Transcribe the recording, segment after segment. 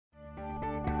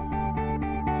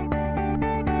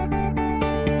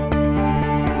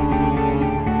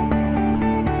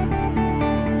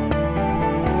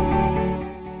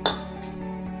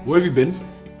Where have you been?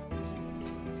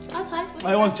 Outside.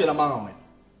 I want to tell you, I'm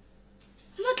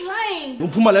not lying.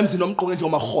 don't put my limbs in. I'm going to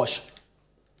my hosh.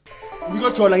 We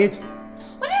got you like it.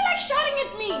 Why are you like shouting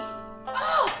at me?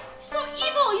 Oh, you're so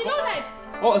evil. You know that.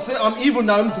 Oh, I say I'm evil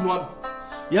now. I'm in one.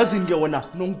 Yes, in your one.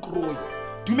 No crow.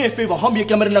 Do me a favor. Hum your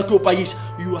camera na kopaish.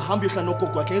 You hum your no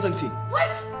cocoa. Can you say?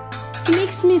 What? He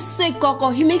makes me sick, Coco.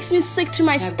 He makes me sick to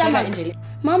my stomach.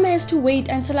 Mama has to wait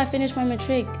until I finish my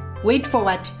matric. Wait for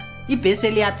what? You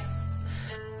basically up.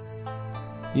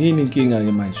 Yini inkinga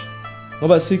ke manje?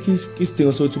 Ngoba sikho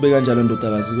isidingo sokuthi ube kanjalo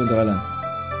ndodakazi kwenzakalani?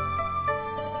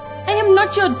 I am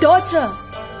not your daughter,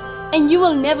 and you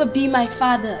will never be my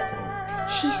father.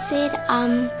 She said,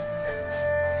 I'm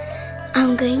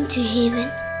going to heaven.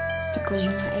 It's because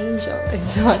you're my angel.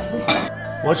 It's not.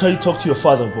 Watch how you talk to your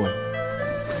father, boy.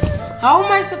 How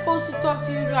am I supposed to talk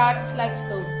to you if your heart is like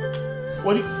stone?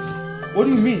 What do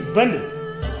you mean, Brandon?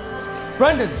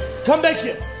 Brandon, come back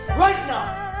here right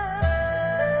now.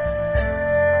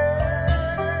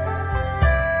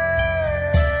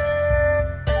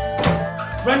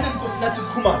 Brandon goes nothing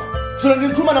Kumar. So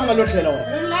then Kumar I'm not telling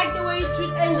I don't like the way you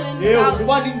treat Angel in this house.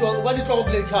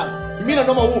 You mean I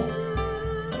know my womb?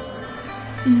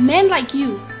 Men like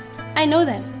you, I know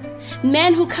them.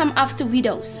 Men who come after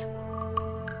widows.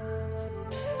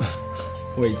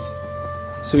 Wait.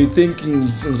 So you're thinking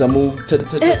Zamu?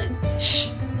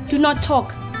 Shh! Do not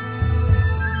talk.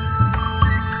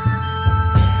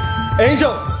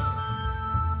 Angel.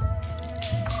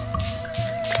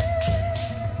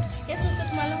 Yes, Mr.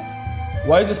 Tumalo.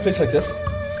 Why is this place like this?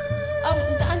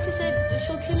 The auntie said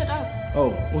she'll clean it up.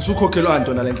 Oh, usuko kelo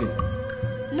Antona Lenkin.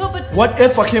 No, but What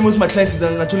if I came with my clients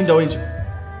and I told you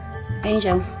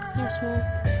Angel. yes, Mom.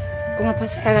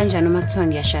 Ungaphaseka kanjani uma kuthiwa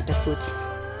ngiyashada futhi?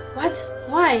 What?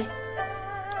 Why?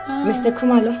 Mr.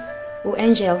 Khumalo,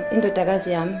 u-Angel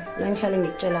indodakazi yami la ngihlale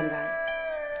ngikutshela ngayo.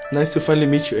 Nice to finally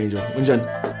meet you, Angel. Unjani?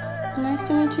 Nice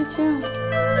to meet you too.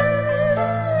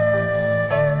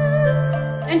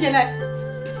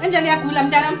 Angela, yagula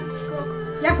mntanami.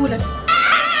 Yagula.